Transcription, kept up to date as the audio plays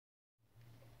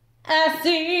I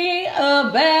see a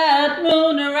bad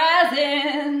moon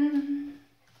rising.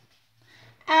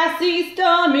 I see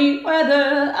stormy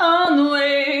weather on the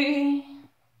way.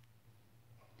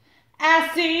 I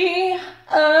see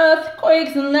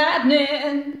earthquakes and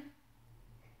lightning.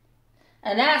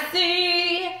 And I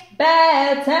see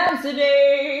bad times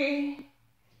today.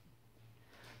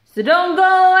 So don't go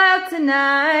out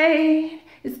tonight.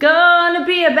 It's gonna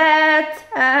be a bad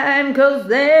time, 'cause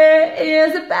there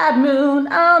is a bad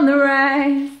moon on the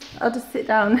rise. I'll just sit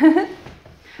down.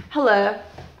 Hello.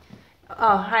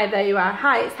 Oh, hi, there you are.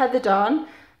 Hi, it's Heather Dawn.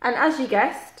 And as you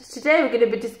guessed, today we're going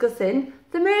to be discussing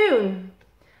the moon.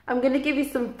 I'm going to give you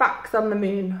some facts on the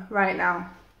moon right now.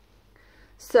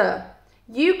 So,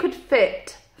 you could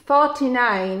fit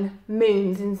 49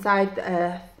 moons inside the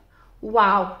Earth.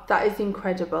 Wow, that is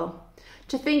incredible.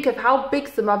 To think of how big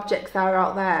some objects are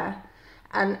out there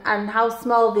and how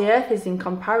small the Earth is in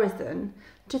comparison,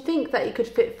 to think that you could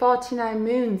fit 49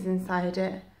 moons inside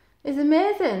it is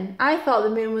amazing. I thought the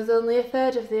moon was only a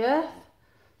third of the Earth,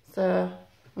 so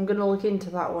I'm going to look into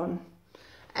that one.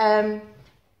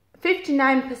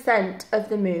 59% of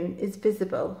the moon is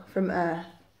visible from Earth.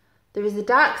 There is a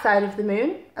dark side of the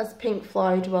moon, as Pink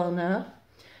Floyd well know.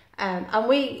 And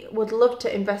we would love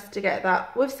to investigate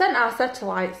that. We've sent our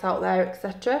satellites out there,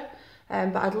 etc.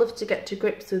 But I'd love to get to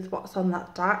grips with what's on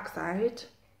that dark side.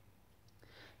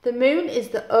 The moon is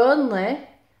the only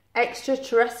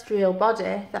extraterrestrial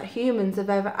body that humans have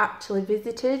ever actually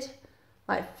visited,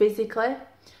 like physically.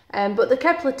 But the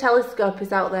Kepler telescope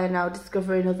is out there now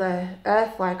discovering other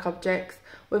Earth-like objects.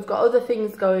 We've got other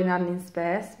things going on in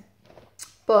space.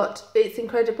 But it's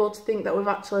incredible to think that we've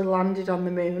actually landed on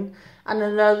the moon. And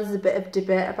I know there's a bit of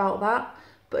debate about that.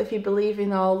 But if you believe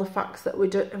in all the facts that we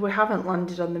haven't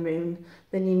landed on the moon,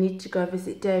 then you need to go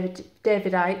visit David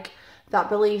Icke, that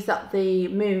believes that the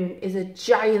moon is a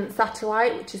giant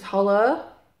satellite which is hollow.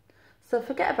 So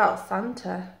forget about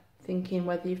Santa thinking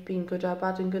whether you've been good or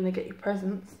bad and going to get your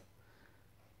presents.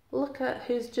 Look at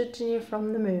who's judging you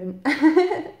from the moon.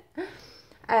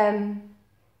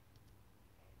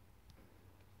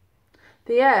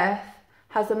 The Earth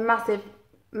has a massive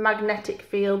magnetic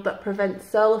field that prevents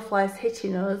solar flares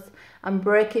hitting us and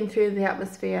breaking through the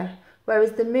atmosphere,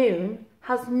 whereas the moon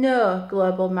has no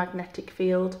global magnetic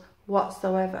field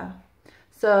whatsoever.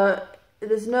 So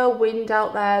there's no wind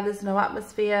out there, there's no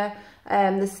atmosphere,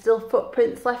 there's still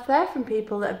footprints left there from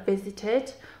people that have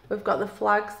visited. We've got the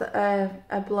flags that are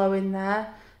blowing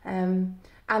there.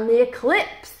 And the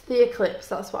eclipse,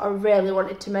 that's what I really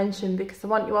wanted to mention, because I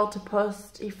want you all to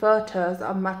post your photos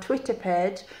on my Twitter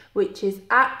page, which is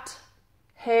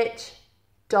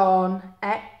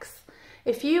 @HDawnX.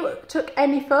 If you took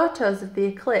any photos of the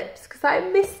eclipse, because I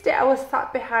missed it, I was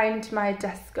sat behind my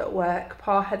desk at work,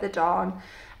 poor Heather Dawn,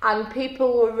 and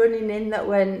people were running in that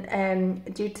went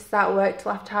due to start work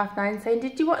till after 9:30 saying,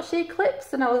 "Did you watch the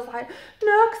eclipse?" And I was like,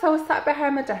 "No," because I was sat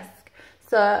behind my desk.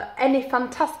 So any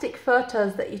fantastic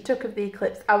photos that you took of the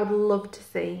eclipse, I would love to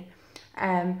see.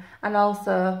 And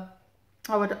also,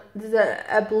 there's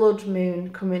a blood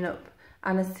moon coming up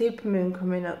and a super moon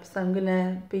coming up, so I'm going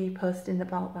to be posting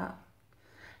about that.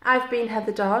 I've been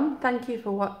Heather Dawn. Thank you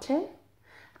for watching.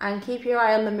 And keep your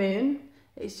eye on the moon.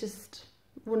 It's just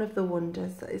one of the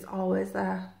wonders that is always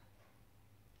there.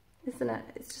 Isn't it?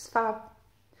 It's just fab.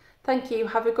 Thank you.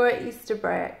 Have a great Easter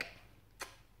break.